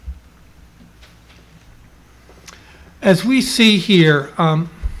As we see here,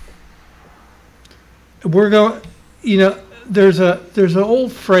 we're going, there's an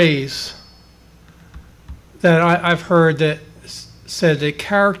old phrase that I've heard that said that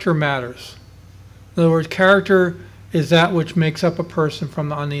character matters. In other words, character is that which makes up a person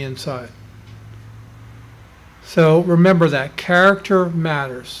on the inside. So remember that. Character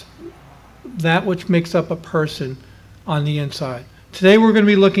matters. That which makes up a person on the inside. Today we're going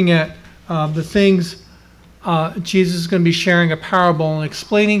to be looking at the things Jesus is going to be sharing a parable and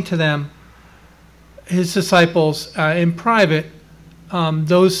explaining to them, his disciples, in private,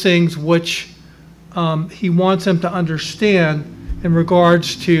 those things which he wants them to understand in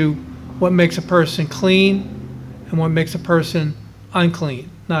regards to what makes a person clean and what makes a person unclean,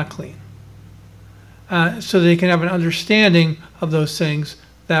 not clean. So they can have an understanding of those things,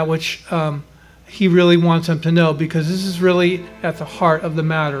 that which he really wants them to know, because this is really at the heart of the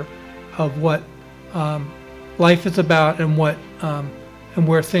matter of what life is about and what and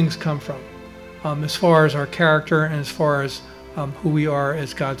where things come from, as far as our character and as far as who we are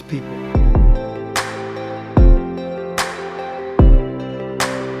as God's people.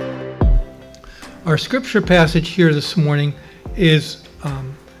 Our scripture passage here this morning is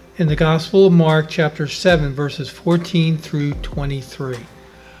in the Gospel of Mark, chapter 7, verses 14 through 23.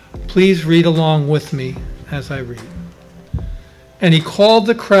 Please read along with me as I read. And he called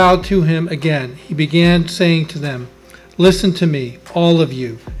the crowd to him again. He began saying to them, "Listen to me, all of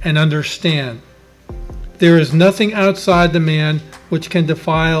you, and understand. There is nothing outside the man which can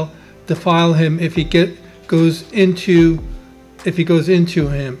defile him if he goes into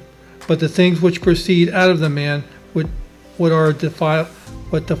him. But the things which proceed out of the man what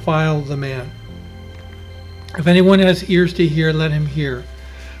defile the man. If anyone has ears to hear, let him hear."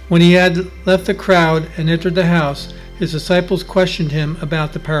 When he had left the crowd and entered the house, his disciples questioned him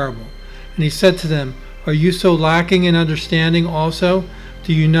about the parable. And he said to them, "Are you so lacking in understanding also?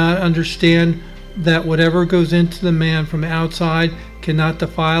 Do you not understand that whatever goes into the man from outside cannot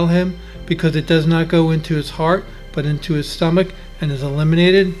defile him, because it does not go into his heart, but into his stomach, and is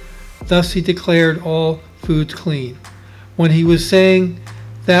eliminated?" Thus he declared all foods clean. When he was saying,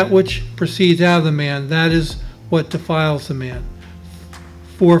 "That which proceeds out of the man, that is what defiles the man.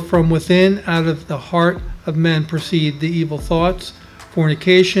 For from within, out of the heart of men, proceed the evil thoughts,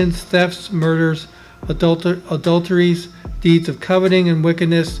 fornications, thefts, murders, adulteries, deeds of coveting and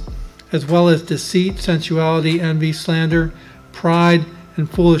wickedness, as well as deceit, sensuality, envy, slander, pride, and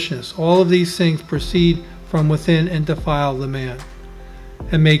foolishness. All of these things proceed from within and defile the man."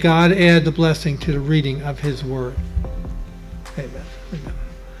 And may God add the blessing to the reading of his word. Amen. Amen.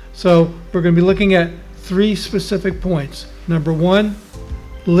 So we're going to be looking at three specific points. Number one,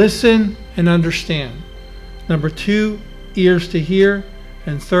 listen and understand. Number two, ears to hear.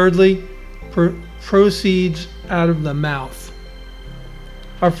 And thirdly, proceeds out of the mouth.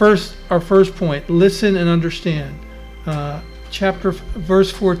 Our first point, listen and understand.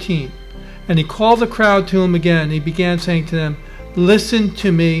 Verse 14. And he called the crowd to him again. And he began saying to them, "Listen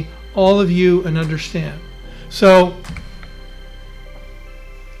to me, all of you, and understand." So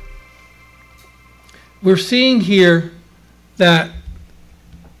we're seeing here that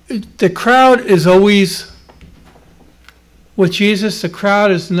the crowd is always, with Jesus, the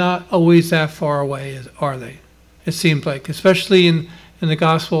crowd is not always that far away, are they? It seems like, especially in the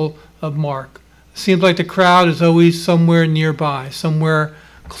Gospel of Mark. It seems like the crowd is always somewhere nearby, somewhere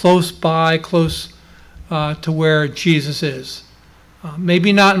close by, close to where Jesus is.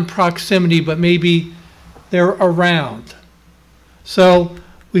 Maybe not in proximity, but maybe they're around. So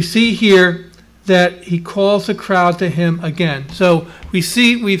we see here that he calls the crowd to him again. So we've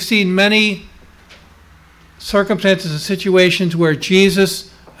seen many circumstances and situations where Jesus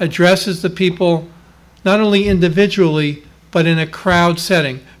addresses the people not only individually, but in a crowd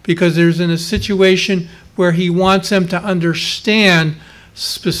setting, because there's in a situation where he wants them to understand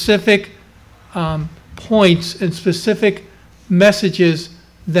specific points and specific messages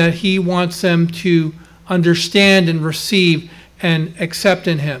that he wants them to understand and receive and accept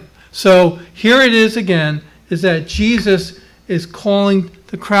in him. So here it is again, is that Jesus is calling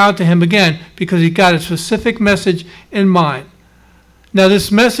the crowd to him again because he got a specific message in mind. Now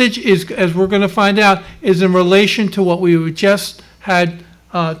this message is, as we're going to find out, is in relation to what we just had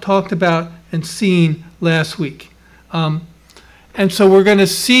talked about and seen last week. And so we're going to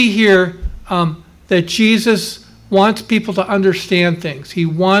see here that Jesus wants people to understand things. He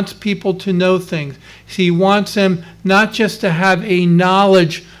wants people to know things. He wants them not just to have a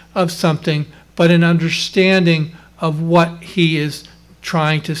knowledge of something, but an understanding of what he is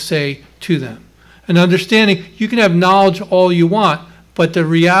trying to say to them. An understanding, you can have knowledge all you want, but the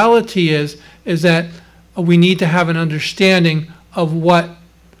reality is that we need to have an understanding of what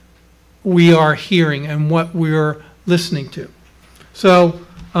we are hearing and what we're listening to. So,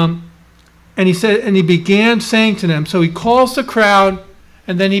 and he said, and he began saying to them, so he calls the crowd,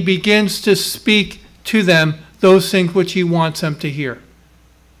 and then he begins to speak to them those things which he wants them to hear.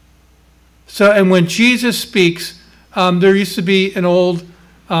 So, and when Jesus speaks, there used to be an old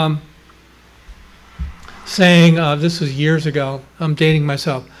saying, this was years ago, I'm dating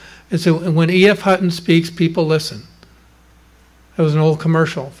myself. It's when E.F. Hutton speaks, people listen. It was an old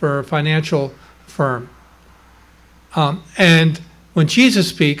commercial for a financial firm. And when Jesus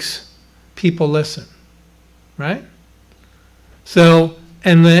speaks, people listen, right? So,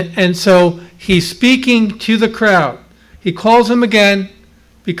 and so he's speaking to the crowd. He calls them again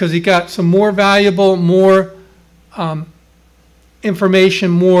because he got some more valuable, more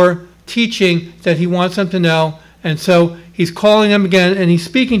information, more teaching that he wants them to know. And so he's calling them again, and he's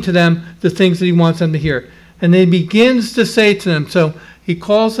speaking to them the things that he wants them to hear. And then he begins to say to them, so he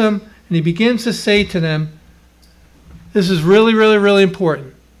calls them, and he begins to say to them, this is really, really, really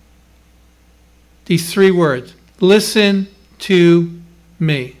important. These three words, listen to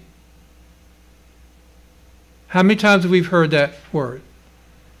me. How many times have we heard that word?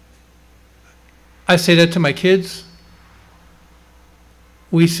 I say that to my kids.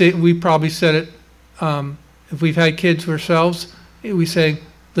 We probably said it, if we've had kids ourselves, we say,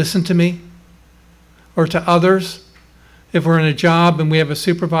 listen to me. Or to others, if we're in a job and we have a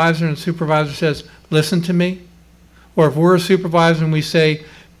supervisor and the supervisor says, listen to me. Or if we're a supervisor and we say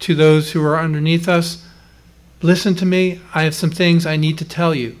to those who are underneath us, listen to me, I have some things I need to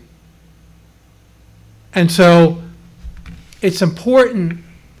tell you. And so it's important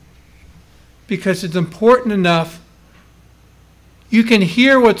because it's important enough. You can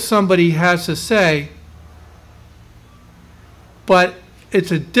hear what somebody has to say, but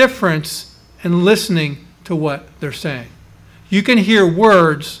it's a difference in listening to what they're saying. You can hear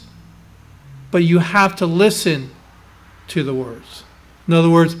words, but you have to listen to the words. In other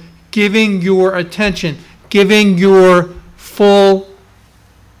words, giving your attention, giving your full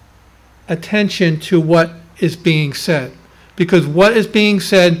attention to what is being said. Because what is being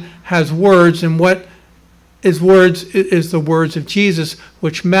said has words, and what is words is the words of Jesus,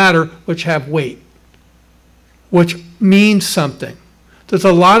 which matter, which have weight, which means something. There's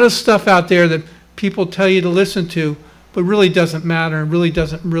a lot of stuff out there that people tell you to listen to, but really doesn't matter and really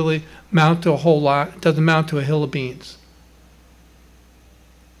doesn't really amount to a whole lot. It doesn't amount to a hill of beans.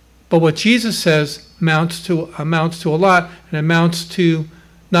 But what Jesus says amounts to a lot, and amounts to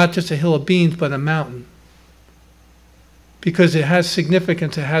not just a hill of beans, but a mountain. Because it has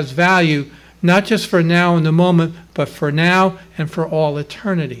significance, it has value, not just for now in the moment, but for now and for all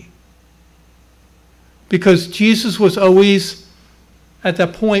eternity. Because Jesus was always at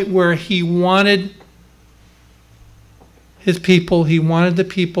that point where he wanted his people, he wanted the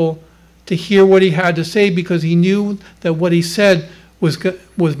people to hear what he had to say, because he knew that what he said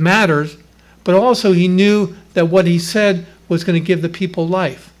was matters, but also he knew that what he said was going to give the people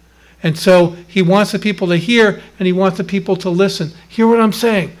life. And so he wants the people to hear, and he wants the people to listen. Hear what I'm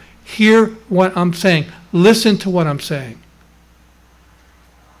saying. Hear what I'm saying. Listen to what I'm saying.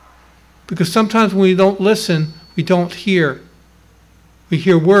 Because sometimes when we don't listen, we don't hear. We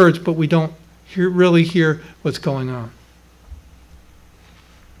hear words, but we don't really hear what's going on.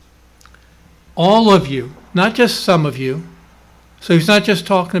 All of you, not just some of you. So he's not just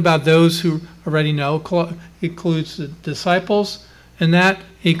talking about those who already know. He includes the disciples, and that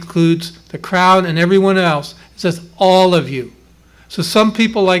includes the crowd and everyone else. It says all of you. So some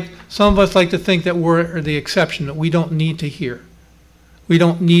of us like to think that we're the exception, that we don't need to hear. We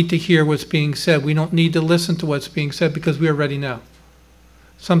don't need to hear what's being said. We don't need to listen to what's being said because we already know.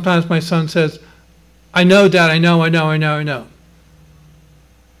 Sometimes my son says, I know, Dad, I know.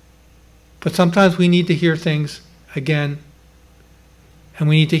 But sometimes we need to hear things again, and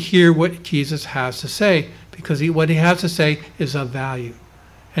we need to hear what Jesus has to say, because what he has to say is of value.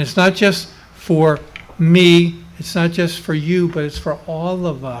 And it's not just for me, it's not just for you, but it's for all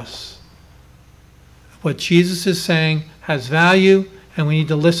of us. What Jesus is saying has value, and we need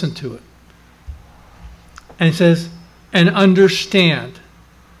to listen to it. And it says, and understand.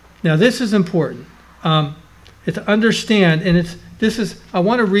 Now this is important. It's understand, and I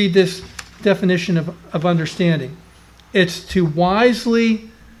want to read this definition of understanding. It's to wisely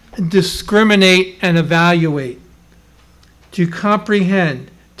discriminate and evaluate, to comprehend,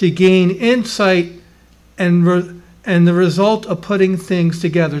 to gain insight, and the result of putting things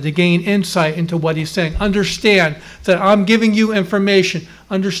together, to gain insight into what he's saying. Understand that I'm giving you information.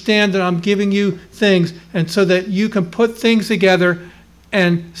 Understand that I'm giving you things, and so that you can put things together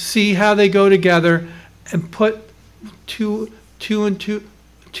and see how they go together and put two and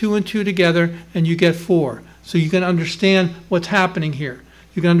two together, and you get 4. So you can understand what's happening here.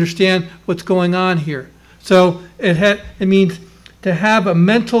 You can understand what's going on here. So it means to have a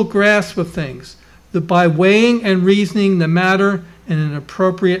mental grasp of things, by weighing and reasoning the matter in an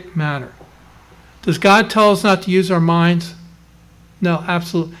appropriate manner. Does God tell us not to use our minds? No,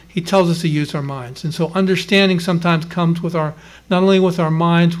 absolutely. He tells us to use our minds. And so understanding sometimes comes with not only with our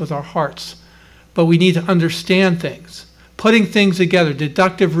minds, with our hearts, but we need to understand things. Putting things together,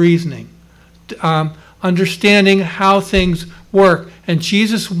 deductive reasoning, understanding how things work. And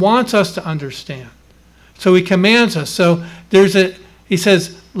Jesus wants us to understand. So he commands us. So he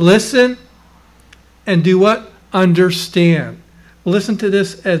says, listen and do what? Understand. Listen to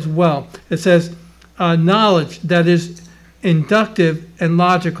this as well. It says, knowledge that is inductive and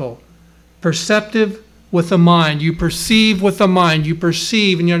logical, perceptive with the mind. You perceive with the mind. You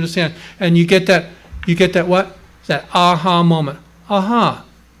perceive and you understand. And you get that what? That aha moment. Aha,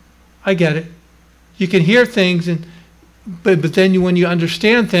 I get it. You can hear things, but then when you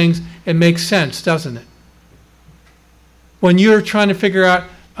understand things, it makes sense, doesn't it? When you're trying to figure out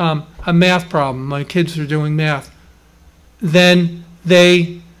a math problem, my kids are doing math, then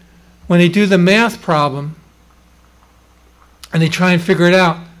when they do the math problem and they try and figure it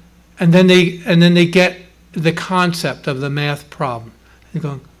out, and then they get the concept of the math problem. They're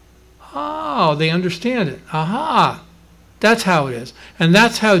going, oh, they understand it. Aha, that's how it is. And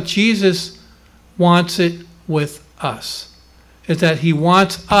that's how Jesus wants it with us, is that he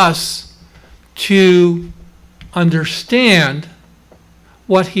wants us to understand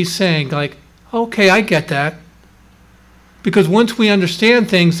what he's saying. Like, okay, I get that. Because once we understand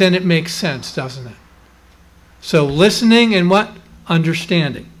things, then it makes sense, doesn't it? So listening and what?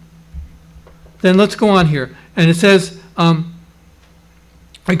 Understanding. Then let's go on here. And it says, I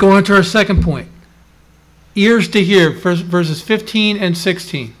go on to our second point. Ears to hear, verses 15 and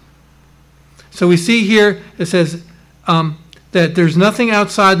 16. So we see here, it says that there's nothing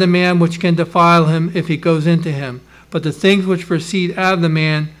outside the man which can defile him if he goes into him, but the things which proceed out of the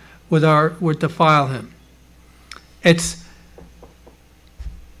man would defile him. It's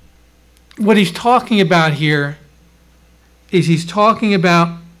what he's talking about here is he's talking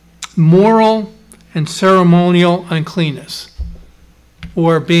about moral and ceremonial uncleanness,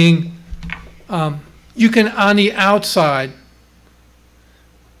 or being, you can on the outside,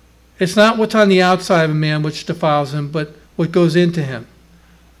 it's not what's on the outside of a man which defiles him, but what goes into him.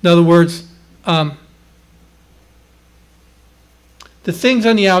 In other words, the things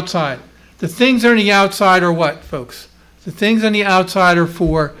on the outside. The things on the outside are what, folks? The things on the outside are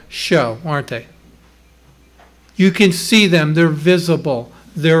for show, aren't they? You can see them. They're visible.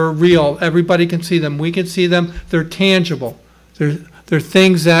 They're real. Everybody can see them. We can see them. They're tangible. They're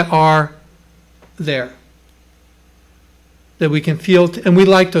things that are there, that we can feel, and we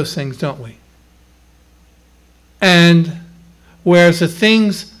like those things, don't we? And whereas the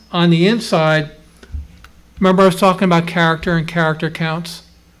things on the inside, remember I was talking about character and character counts?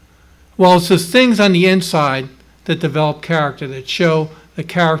 Well, it's those things on the inside that develop character, that show the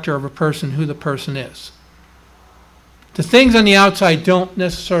character of a person, who the person is. The things on the outside don't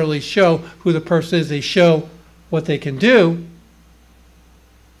necessarily show who the person is. They show what they can do.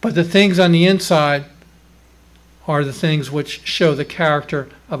 But the things on the inside are the things which show the character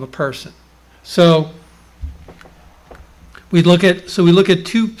of a person. So we look at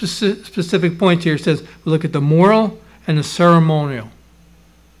two specific points here. It says we look at the moral and the ceremonial.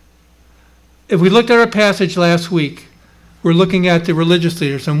 If we looked at our passage last week, we're looking at the religious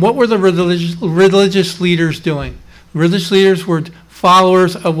leaders. And what were the religious leaders doing? Religious leaders were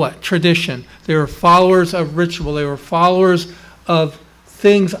followers of what? Tradition. They were followers of ritual. They were followers of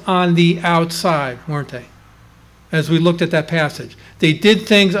things on the outside, weren't they? As we looked at that passage. They did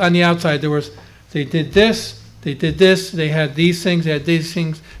things on the outside. They did this, they had these things, they had these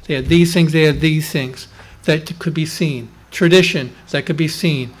things, they had these things, they had these things that could be seen. Tradition that could be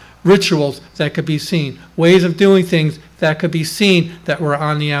seen. Rituals that could be seen. Ways of doing things that could be seen that were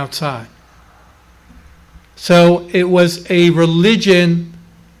on the outside. So it was a religion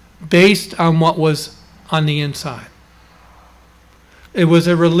based on what was on the inside. It was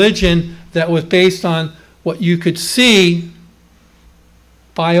a religion that was based on what you could see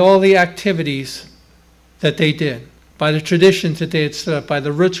by all the activities that they did, by the traditions that they had set up, by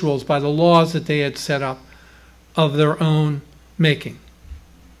the rituals, by the laws that they had set up of their own making.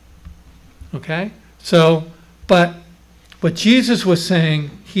 Okay? So, but what Jesus was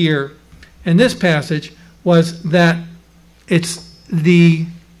saying here in this passage was that he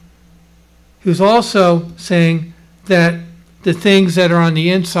was also saying that the things that are on the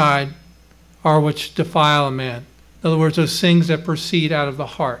inside are which defile a man. In other words, those things that proceed out of the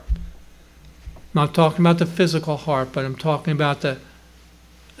heart. I'm not talking about the physical heart, but I'm talking about the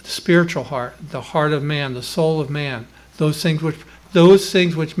spiritual heart, the heart of man, the soul of man. Those things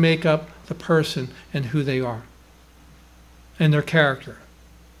which make up the person and who they are and their character.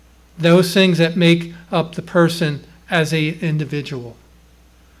 Those things that make up the person as an individual.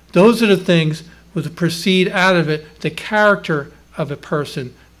 Those are the things that proceed out of it, the character of a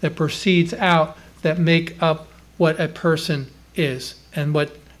person that proceeds out, that make up what a person is. And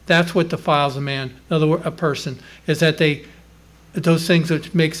that's what defiles a man, in other words, a person, is that those things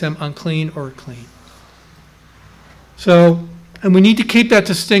which makes them unclean or clean. So, and we need to keep that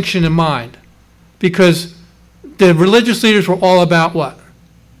distinction in mind, because the religious leaders were all about what?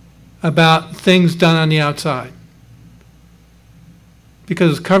 About things done on the outside.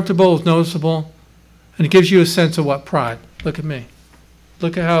 Because it's comfortable, it's noticeable, and it gives you a sense of what? Pride. Look at me.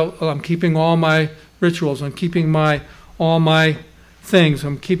 Look at how I'm keeping all my rituals, I'm keeping all my things,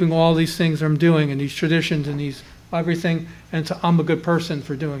 I'm keeping all these things I'm doing, and these traditions and these everything, and so I'm a good person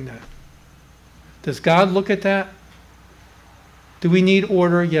for doing that. Does God look at that? Do we need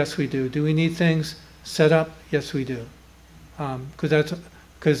order? Yes, we do. Do we need things set up? Yes, we do.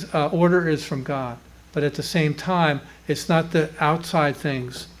 Because order is from God. But at the same time, it's not the outside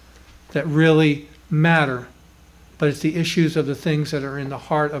things that really matter, but it's the issues of the things that are in the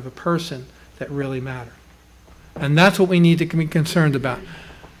heart of a person that really matter. And that's what we need to be concerned about.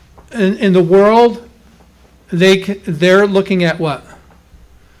 In the world, they're looking at what?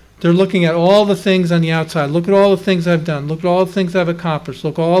 They're looking at all the things on the outside. Look at all the things I've done. Look at all the things I've accomplished.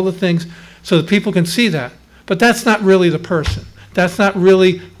 Look at all the things, so that people can see that. But that's not really the person. That's not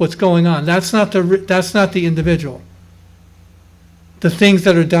really what's going on. That's not the individual. The things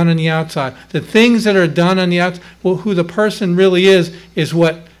that are done on the outside. The things that are done on the outside, well, who the person really is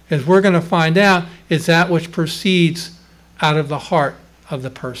what, as we're going to find out, is that which proceeds out of the heart of the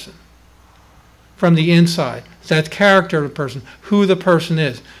person. From the inside. That character of the person, who the person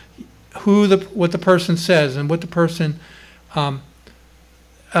is, what the person says, and what the person, how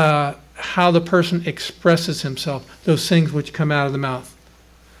the person expresses himself, those things which come out of the mouth.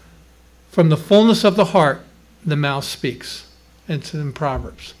 From the fullness of the heart, the mouth speaks. It's in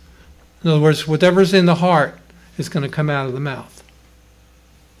Proverbs. In other words, whatever's in the heart is going to come out of the mouth.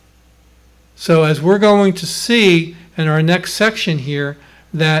 So as we're going to see in our next section here,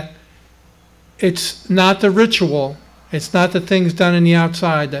 that it's not the ritual, it's not the things done on the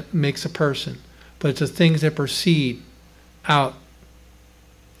outside that makes a person, but it's the things that proceed out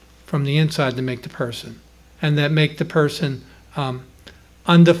from the inside to make the person, and that make the person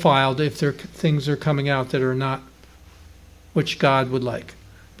undefiled if things are coming out that are not which God would like.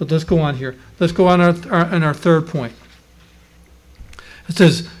 But let's go on here. Let's go on our third point. It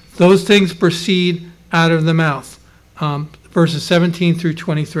says, those things proceed out of the mouth. Verses 17 through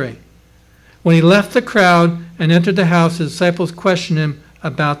 23. When he left the crowd and entered the house, his disciples questioned him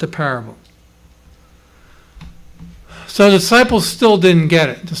about the parable. So the disciples still didn't get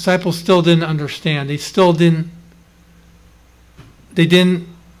it. The disciples still didn't understand. They didn't,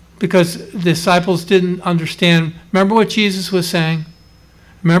 because the disciples didn't understand. Remember what Jesus was saying?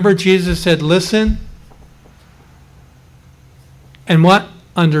 Remember Jesus said, listen, and what?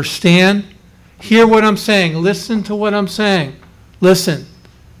 Understand. Hear what I'm saying. Listen to what I'm saying. Listen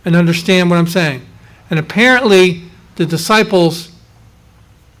and understand what I'm saying. And apparently the disciples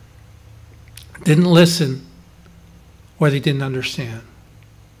didn't listen, or they didn't understand.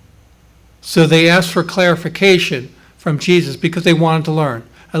 So they asked for clarification from Jesus because they wanted to learn.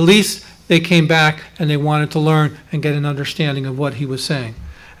 At least they came back and they wanted to learn and get an understanding of what he was saying.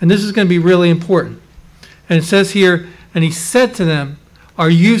 And this is going to be really important. And it says here, and he said to them, are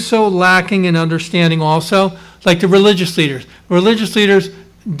you so lacking in understanding also? Like the religious leaders. The religious leaders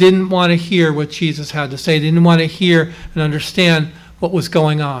didn't want to hear what Jesus had to say. They didn't want to hear and understand what was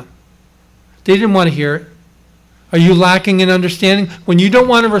going on. They didn't want to hear it. Are you lacking in understanding? When you don't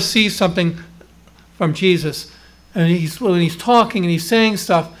want to receive something from Jesus, and when he's talking and he's saying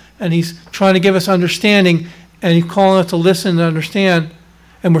stuff, and he's trying to give us understanding, and he's calling us to listen and understand,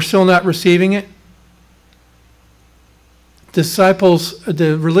 and we're still not receiving it, disciples,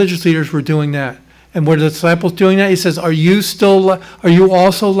 the religious leaders were doing that. And were the disciples doing that? He says, are you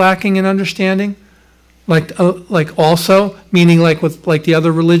also lacking in understanding? Like also, meaning like the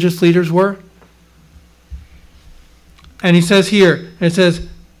other religious leaders were? And he says here, it says,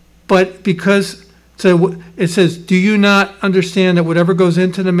 but because, so it says, do you not understand that whatever goes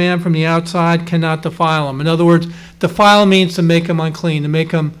into the man from the outside cannot defile him? In other words, defile means to make him unclean, to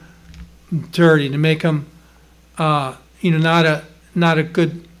make him dirty, to make him, not a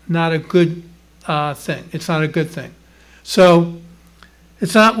good thing. It's not a good thing. So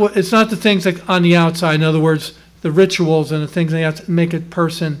it's not the things like on the outside. In other words, the rituals and the things that make a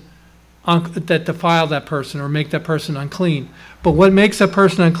person that defile that person or make that person unclean. But what makes that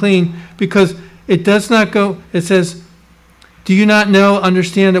person unclean? Because it does not go. It says, "Do you not know,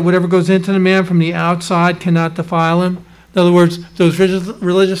 understand that whatever goes into the man from the outside cannot defile him?" In other words, those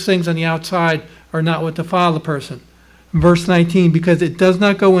religious things on the outside are not what defile the person. Verse 19, because it does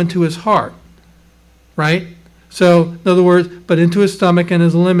not go into his heart, right? So, in other words, but into his stomach and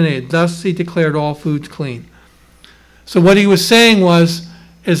is eliminated. Thus he declared all foods clean. So what he was saying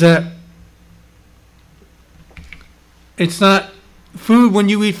is that it's not food. When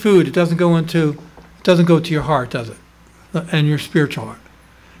you eat food, it doesn't go to your heart, does it? And your spiritual heart.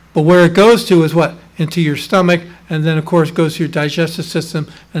 But where it goes to is what? Into your stomach, and then of course goes to your digestive system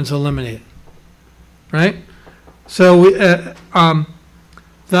and is eliminated. Right? So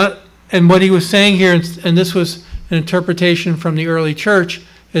and what he was saying here, and this was an interpretation from the early church,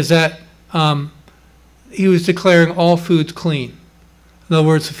 is that he was declaring all foods clean. In other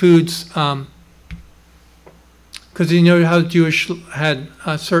words, the foods, because you know how the Jewish had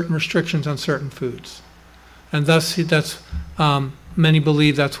certain restrictions on certain foods, and thus many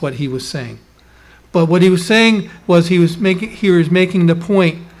believe that's what he was saying. But what he was saying was he was making the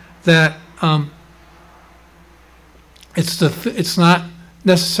point that it's not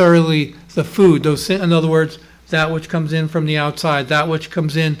necessarily the food. In other words, that which comes in from the outside, that which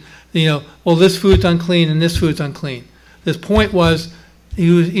comes in, well, this food's unclean and this food's unclean. This point was he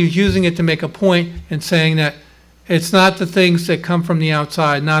was using it to make a point and saying that it's not the things that come from the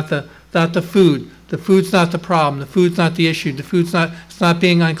outside, not the food. The food's not the problem. The food's not the issue. It's not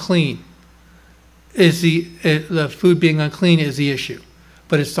being unclean. The food being unclean is the issue,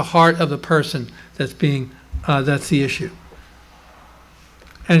 but it's the heart of the person that's the issue.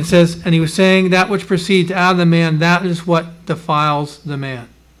 And it says, and he was saying that which proceeds out of the man, that is what defiles the man.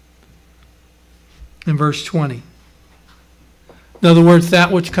 In verse 20. In other words,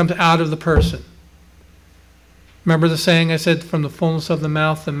 that which comes out of the person. Remember the saying I said, from the fullness of the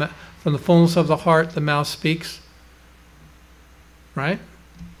mouth, from the fullness of the heart, the mouth speaks? Right?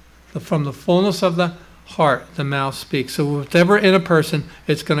 From the fullness of the heart, the mouth speaks. So whatever in a person,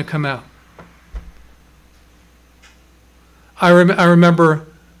 it's going to come out. I remember,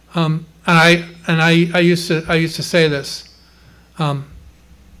 and I used to say this,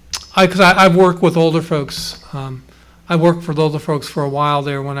 because I've worked with older folks. I worked for older folks for a while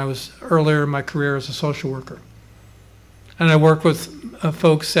there when I was earlier in my career as a social worker, and I worked with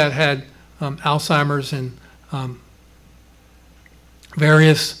folks that had Alzheimer's and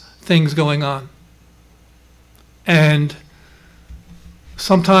various things going on. And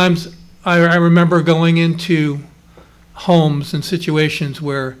sometimes I remember going into homes and situations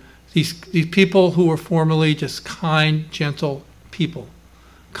where these people who were formerly just kind, gentle people,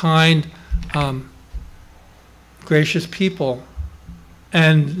 kind, gracious people,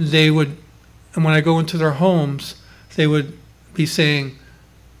 and when I go into their homes, they would be saying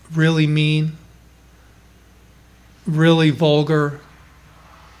really mean, really vulgar,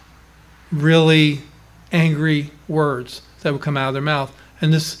 really angry words that would come out of their mouth.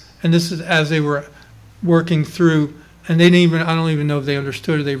 And this is as they were working through, and I don't even know if they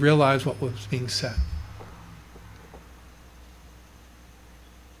understood or they realized what was being said.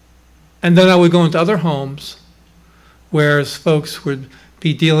 And then I would go into other homes where folks would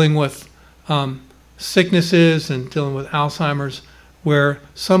be dealing with sicknesses and dealing with Alzheimer's, where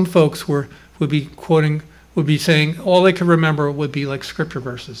some folks would be saying all they could remember would be like scripture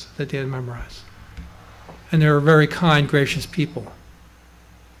verses that they had memorized. And they were very kind, gracious people.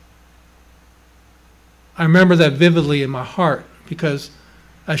 I remember that vividly in my heart because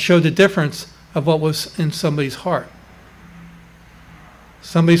I showed the difference of what was in somebody's heart.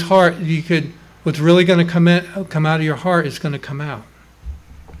 Somebody's heart, what's really going to come out of your heart is going to come out.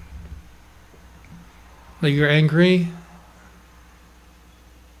 Like you're angry.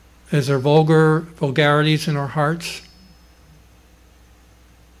 Is there vulgarities in our hearts?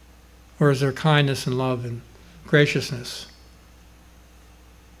 Or is there kindness and love and graciousness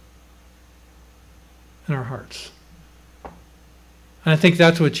in our hearts? And I think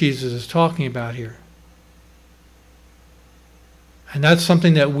that's what Jesus is talking about here. And that's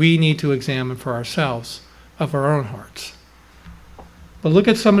something that we need to examine for ourselves, of our own hearts. But look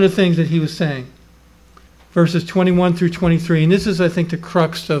at some of the things that he was saying. Verses 21 through 23. And this is, I think, the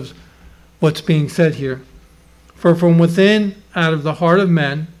crux of what's being said here. For from within, out of the heart of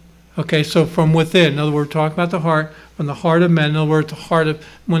men, okay, so from within, in other words, we're talking about the heart, from the heart of men, in other words, the heart of,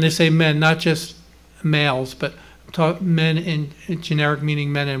 when they say men, not just males, but men in generic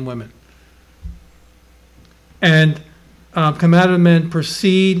meaning men and women. And come out of men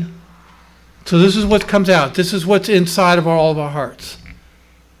proceed. So this is what comes out. This is what's inside of all of our hearts.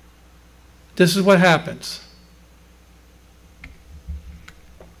 This is what happens.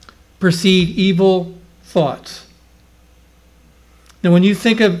 Proceed evil thoughts. Now, when I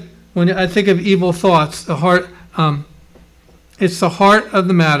think of evil thoughts, the heart, it's the heart of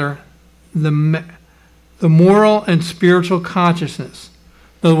the matter, the moral and spiritual consciousness.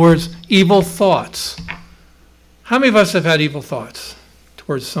 In other words, evil thoughts. How many of us have had evil thoughts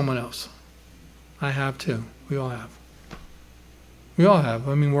towards someone else? I have too. We all have. We all have.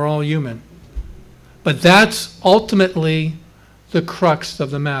 I mean, we're all human. But that's ultimately the crux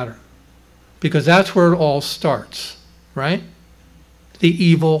of the matter, because that's where it all starts, right? The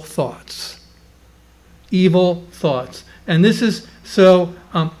evil thoughts. Evil thoughts. And this is so,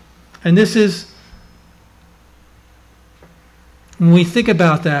 and this is, when we think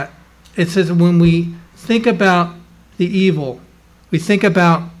about that, it says when we think about the evil, we think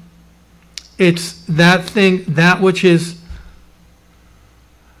about it's that thing, that which is,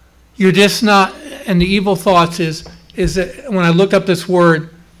 you're just not, and the evil thoughts is that when I looked up this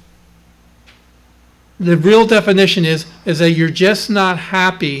word, the real definition is that you're just not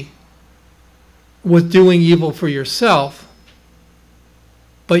happy with doing evil for yourself,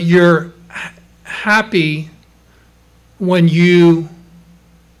 but you're happy when you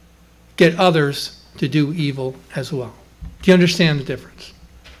get others to do evil as well. Do you understand the difference?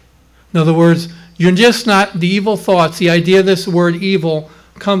 In other words, you're just not, the evil thoughts, the idea of this word evil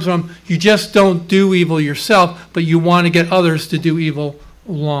comes from, you just don't do evil yourself, but you want to get others to do evil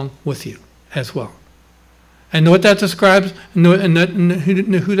along with you as well. And know what that describes? And who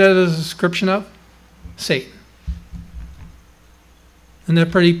that is a description of? Satan. Isn't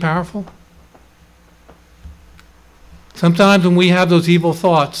that pretty powerful? Sometimes when we have those evil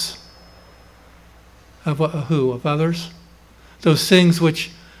thoughts of who? Of others? Those things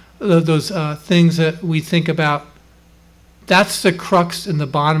which, those things that we think about, that's the crux in the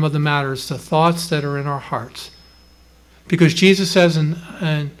bottom of the matter. It's the thoughts that are in our hearts. Because Jesus says, and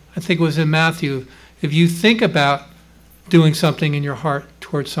I think it was in Matthew, if you think about doing something in your heart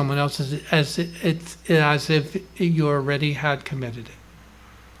towards someone else, as if you already had committed it.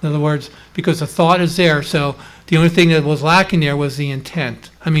 In other words, because the thought is there, so the only thing that was lacking there was the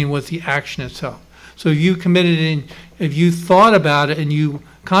intent. Was the action itself. So if you committed it, if you thought about it and you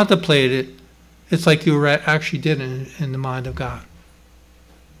contemplated it, it's like you actually did it in the mind of God.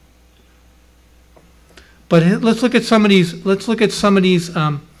 But let's look at some of these. Let's look at some of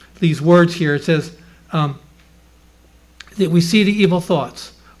these words here. It says that we see the evil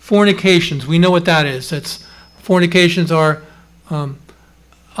thoughts, fornications. We know what that is. It's fornications are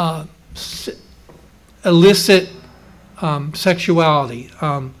illicit sexuality.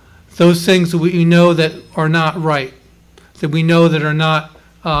 Those things that we know that are not right, that we know that are not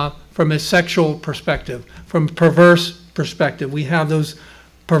from a sexual perspective, from a perverse perspective. We have those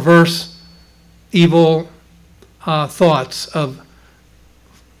perverse, evil thoughts of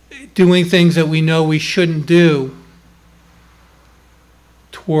doing things that we know we shouldn't do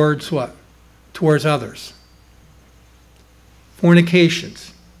towards what? Towards others.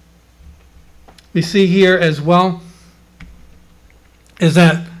 Fornications. We see here as well is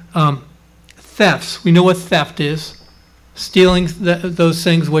that thefts. We know what theft is. Stealing those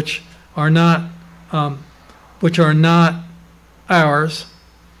things which are not ours,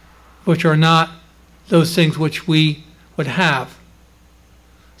 which are not those things which we would have.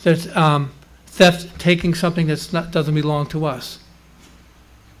 There's theft, taking something doesn't belong to us.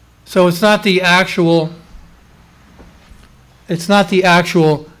 So it's not the actual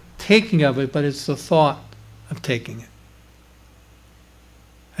taking of it, but it's the thought of taking it.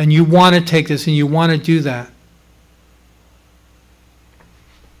 And you want to take this and you want to do that.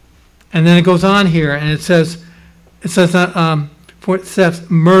 And then it goes on here and it says that for theft,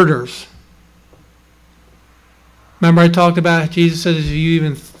 murders. Remember I talked about, Jesus said, if you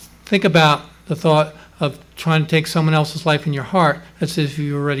even think about the thought of trying to take someone else's life in your heart, that's as if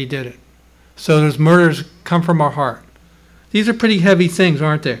you already did it. So those murders come from our heart. These are pretty heavy things,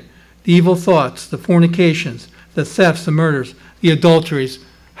 aren't they? The evil thoughts, the fornications, the thefts, the murders, the adulteries,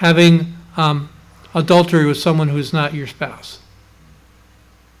 having adultery with someone who is not your spouse.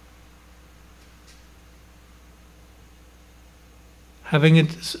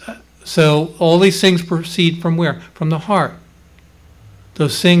 So all these things proceed from where? From the heart.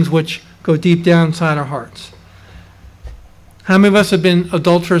 Those things which go deep down inside our hearts. How many of us have been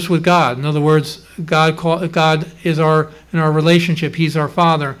adulterous with God? In other words, God is in our relationship. He's our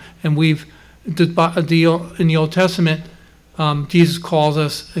Father, and in the Old Testament, Jesus called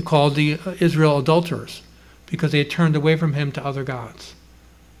Israel adulterers because they had turned away from him to other gods,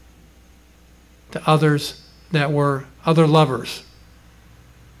 to others that were other lovers.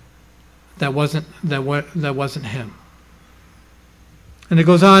 That wasn't him. And it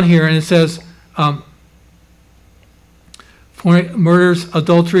goes on here and it says, murders,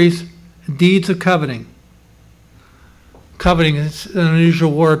 adulteries, deeds of coveting. Coveting is an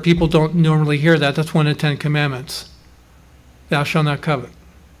unusual word. People don't normally hear that. That's one of the 10 Commandments. Thou shalt not covet.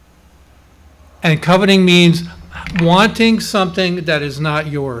 And coveting means wanting something that is not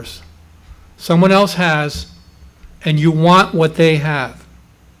yours. Someone else has, and you want what they have,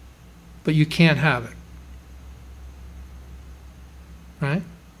 but you can't have it. Right?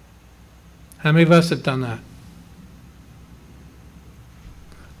 How many of us have done that?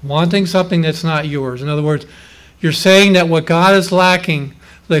 Wanting something that's not yours. In other words, you're saying that what God is lacking,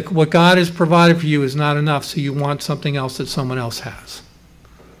 like what God has provided for you, is not enough, so you want something else that someone else has.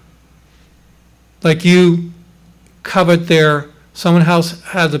 Like you covet someone else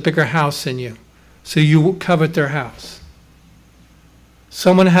has a bigger house than you, so you covet their house.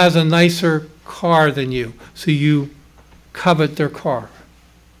 Someone has a nicer car than you, so you covet their car.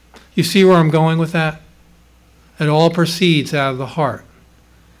 You see where I'm going with that? It all proceeds out of the heart.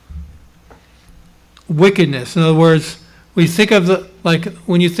 Wickedness. In other words, when you think of a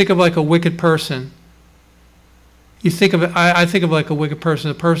wicked person, you think of it. I think of like a wicked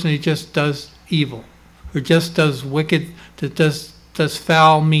person, a person who just does evil, who just does wicked, that does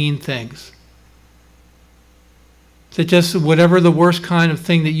foul, mean things. That just whatever the worst kind of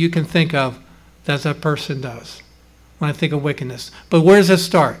thing that you can think of, that person does. When I think of wickedness, but where does it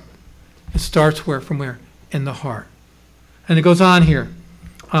start? It starts from where? In the heart. And it goes on here.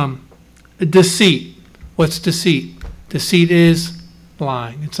 Deceit. What's deceit? Deceit is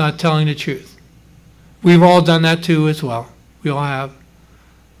lying. It's not telling the truth. We've all done that too as well. We all have.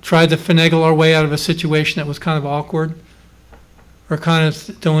 Tried to finagle our way out of a situation that was kind of awkward, or kind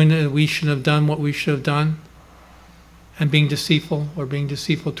of doing that we shouldn't have done what we should have done, and being deceitful, or being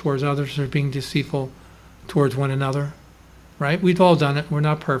deceitful towards others, or being deceitful towards one another. Right? We've all done it. We're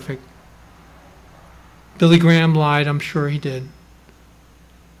not perfect. Billy Graham lied. I'm sure he did.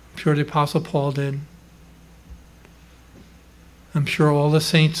 I'm sure the Apostle Paul did. I'm sure all the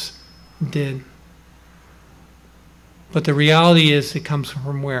saints did. But the reality is, it comes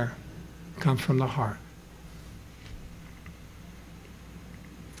from where? It comes from the heart.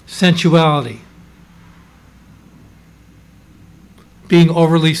 Sensuality. Being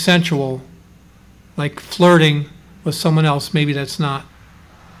overly sensual, like flirting with someone else, maybe that's not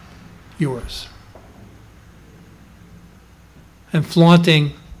yours. And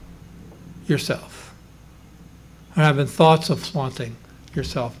flaunting yourself. Or having thoughts of flaunting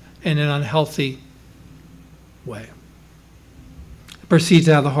yourself in an unhealthy way. It proceeds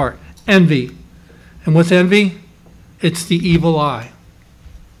out of the heart. Envy. And what's envy? It's the evil eye.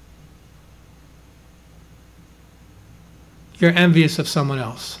 You're envious of someone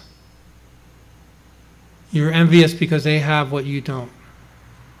else. You're envious because they have what you don't.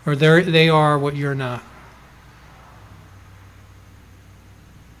 Or they are what you're not.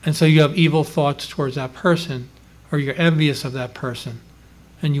 And so you have evil thoughts towards that person, or you're envious of that person,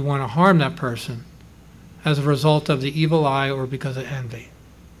 and you want to harm that person as a result of the evil eye or because of envy.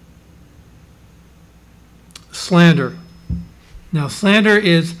 Slander. Now, slander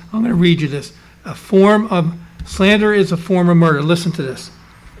is, I'm going to read you this, slander is a form of murder. Listen to this.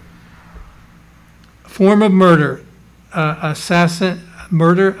 A form of murder,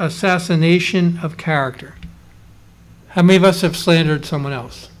 assassination of character. How many of us have slandered someone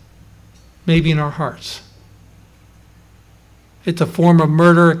else? Maybe in our hearts. It's a form of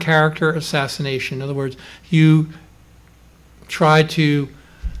murder, character assassination. In other words, you try to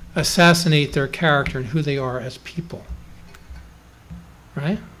assassinate their character and who they are as people.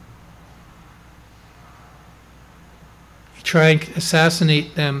 Right? You try and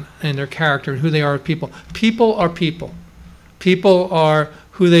assassinate them and their character and who they are as people. People are people. People are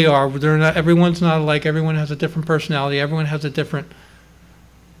who they are. Everyone's not alike. Everyone has a different personality. Everyone has a different,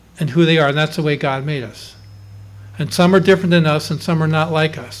 and who they are. And that's the way God made us. And some are different than us, and some are not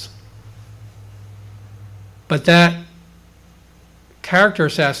like us. But that character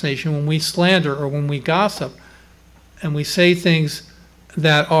assassination, when we slander or when we gossip, and we say things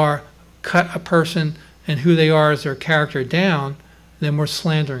that are cut a person and who they are as their character down, then we're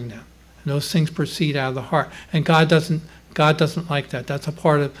slandering them. And those things proceed out of the heart. And God doesn't like that. That's a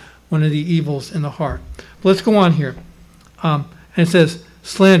part of one of the evils in the heart. But let's go on here. And it says,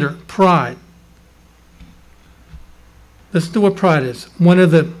 slander, pride. Listen to what pride is. One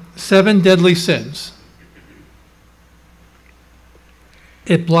of the 7 deadly sins.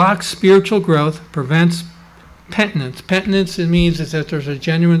 It blocks spiritual growth, prevents penitence. Penitence, it means is that there's a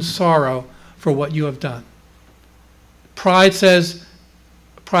genuine sorrow for what you have done. Pride says,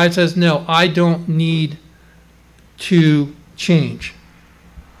 no, I don't need to change.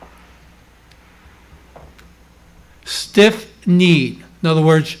 Stiff need. In other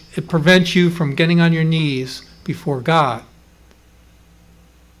words, it prevents you from getting on your knees before God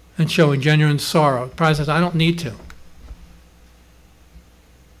and showing genuine sorrow. Pride says, I don't need to.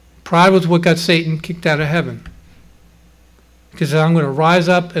 Pride was what got Satan kicked out of heaven. Because I'm going to rise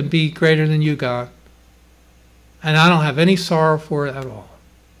up and be greater than you, God. And I don't have any sorrow for it at all.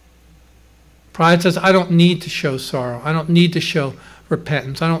 Pride says, I don't need to show sorrow. I don't need to show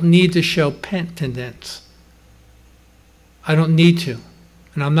repentance. I don't need to show penitence. I don't need to.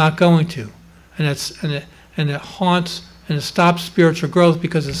 And I'm not going to. And it haunts and it stops spiritual growth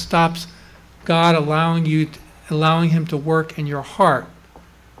because it stops God allowing him to work in your heart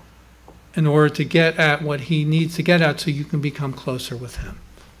in order to get at what he needs to get at so you can become closer with him.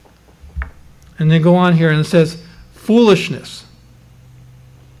 And then go on here and it says, foolishness.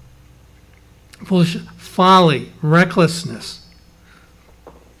 Folly, recklessness.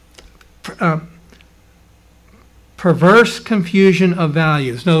 Perverse confusion of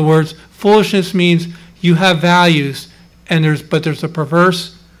values. In other words, foolishness means you have values, and there's a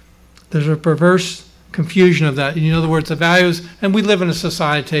perverse confusion of that. In other words, the values, and we live in a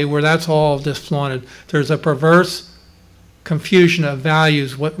society where that's all just flaunted. There's a perverse confusion of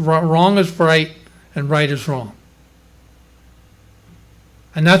values. What wrong is right and right is wrong.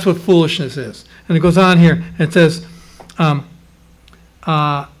 And that's what foolishness is. And it goes on here, and it says,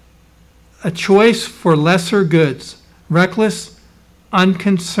 a choice for lesser goods, reckless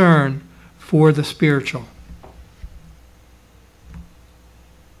unconcern for the spiritual.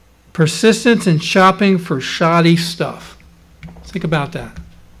 Persistence in shopping for shoddy stuff. Think about that.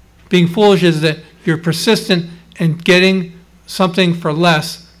 Being foolish is that you're persistent in getting something for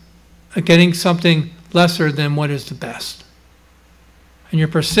less, getting something lesser than what is the best. And you're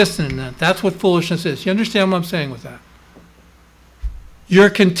persistent in that. That's what foolishness is. You understand what I'm saying with that? You're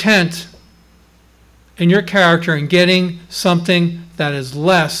content in your character in getting something that is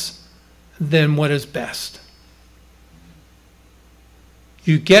less than what is best.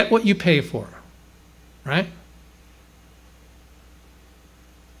 You get what you pay for, right?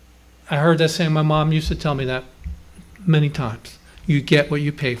 I heard that saying. My mom used to tell me that many times. You get what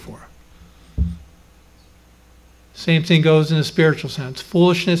you pay for. Same thing goes in a spiritual sense.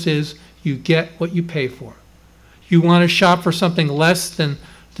 Foolishness is you get what you pay for. You want to shop for something less than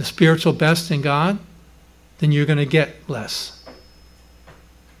the spiritual best in God, then you're going to get less.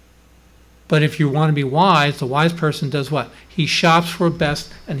 But if you want to be wise, the wise person does what? He shops for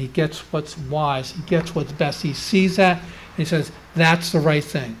best and he gets what's wise. He gets what's best. He sees that and he says, that's the right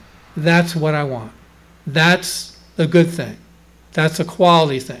thing. That's what I want. That's the good thing. That's a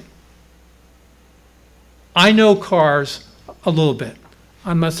quality thing. I know cars a little bit.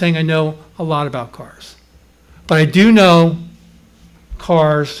 I'm not saying I know a lot about cars. But I do know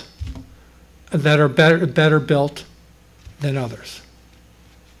cars that are better built than others.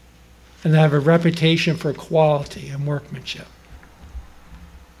 And they have a reputation for quality and workmanship.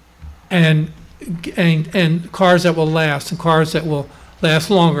 And cars that will last, and cars that will last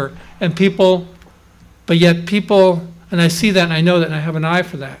longer. And people, but yet people, and I see that and I know that and I have an eye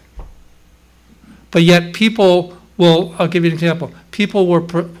for that. But yet people will, I'll give you an example, people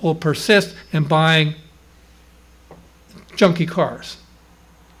will persist in buying junky cars.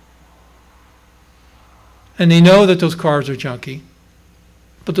 And they know that those cars are junky,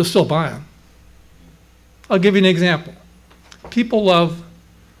 but they'll still buy them. I'll give you an example. People love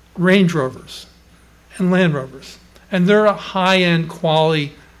Range Rovers and Land Rovers, and they're a high-end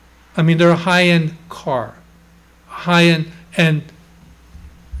quality, they're a high-end car,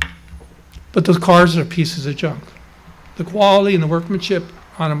 but those cars are pieces of junk. The quality and the workmanship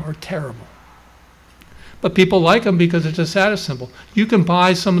on them are terrible. But people like them because it's a status symbol. You can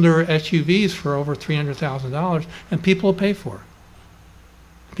buy some of their SUVs for over $300,000 and people will pay for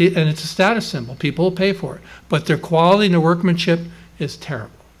it. And it's a status symbol. People will pay for it. But their quality and their workmanship is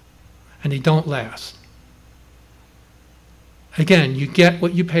terrible. And they don't last. Again, you get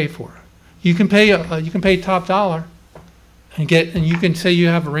what you pay for. You can pay top dollar and you can say you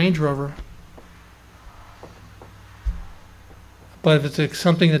have a Range Rover. But if it's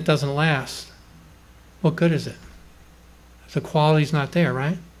something that doesn't last, what good is it? If the quality's not there,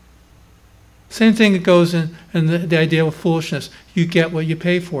 right? Same thing that goes in the idea of foolishness. You get what you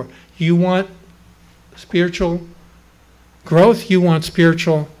pay for. You want spiritual growth, you want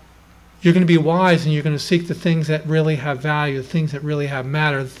spiritual, you're going to be wise and you're going to seek the things that really have value, the things that really have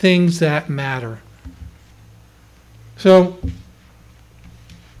matter, the things that matter. So,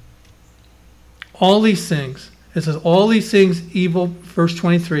 all these things, it says, all these things, evil, verse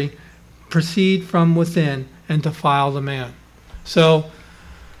 23, proceed from within and defile the man. So,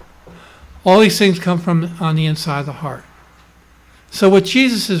 all these things come from on the inside of the heart. So what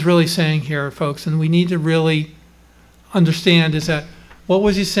Jesus is really saying here, folks, and we need to really understand, is that, what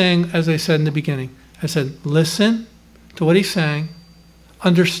was he saying, as I said in the beginning? I said, listen to what he's saying,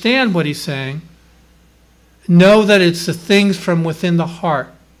 understand what he's saying, know that it's the things from within the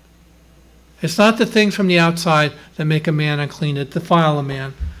heart. It's not the things from the outside that make a man unclean, that defile a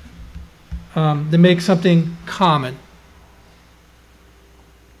man, that make something common.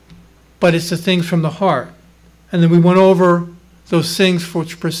 But it's the things from the heart. And then we went over those things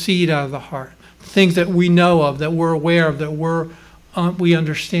which proceed out of the heart, things that we know of, that we're aware of, that we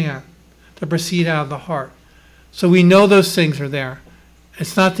understand, that proceed out of the heart. So we know those things are there.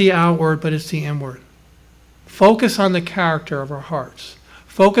 It's not the outward, but it's the inward. Focus on the character of our hearts.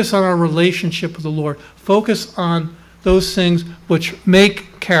 Focus on our relationship with the Lord. Focus on those things which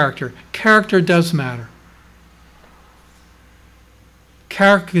make character. Character does matter.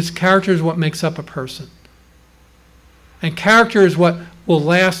 Character is what makes up a person. And character is what will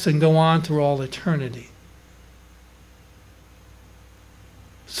last and go on through all eternity.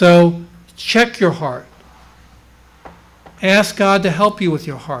 So check your heart. Ask God to help you with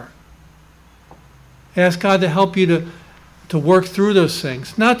your heart. Ask God to help you to work through those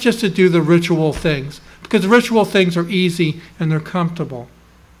things. Not just to do the ritual things, because ritual things are easy and they're comfortable.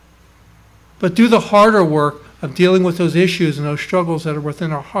 But do the harder work of dealing with those issues and those struggles that are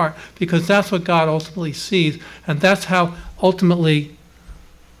within our heart, because that's what God ultimately sees, and that's how ultimately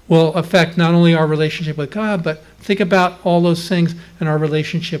will affect not only our relationship with God, but think about all those things in our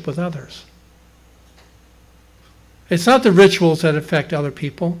relationship with others. It's not the rituals that affect other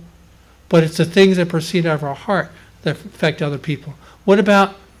people, but it's the things that proceed out of our heart that affect other people. What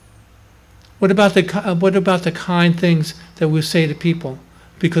about the kind things that we say to people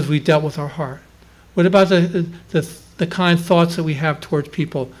because we dealt with our heart? What about the kind thoughts that we have towards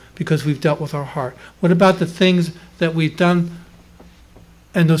people because we've dealt with our heart? What about the things that we've done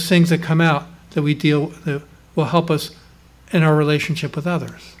and those things that come out that that will help us in our relationship with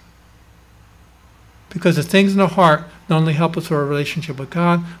others? Because the things in the heart not only help us with our relationship with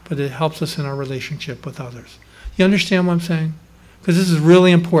God, but it helps us in our relationship with others. You understand what I'm saying? Because this is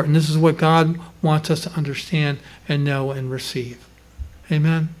really important. This is what God wants us to understand and know and receive.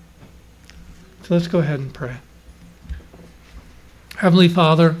 Amen? So let's go ahead and pray. Heavenly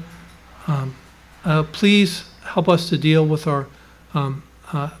Father, please help us to deal with our,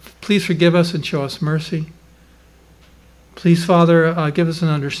 please forgive us and show us mercy. Please, Father, give us an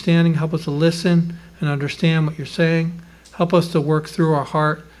understanding. Help us to listen and understand what you're saying. Help us to work through our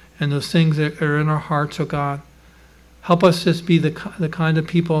heart and those things that are in our hearts, oh God. Help us just be the kind of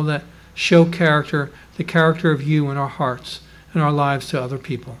people that show character, the character of you in our hearts and our lives to other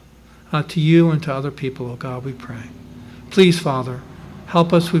people. To you and to other people, oh God, we pray. Please, Father,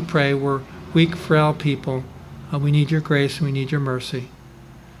 help us, we pray. We're weak, frail people. We need your grace and we need your mercy.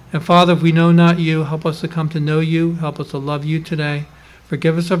 And Father, if we know not you, help us to come to know you. Help us to love you today.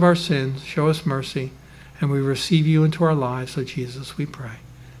 Forgive us of our sins. Show us mercy. And we receive you into our lives. So Jesus, we pray.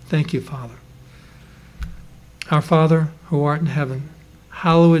 Thank you, Father. Our Father, who art in heaven,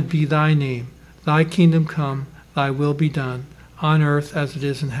 hallowed be thy name. Thy kingdom come, thy will be done, on earth as it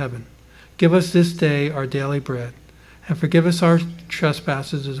is in heaven. Give us this day our daily bread, and forgive us our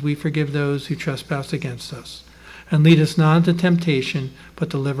trespasses as we forgive those who trespass against us. And lead us not into temptation, but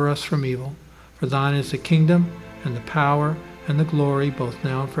deliver us from evil. For thine is the kingdom, and the power, and the glory, both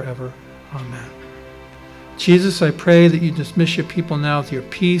now and forever. Amen. Jesus, I pray that you dismiss your people now with your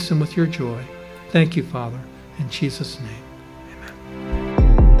peace and with your joy. Thank you, Father, in Jesus' name.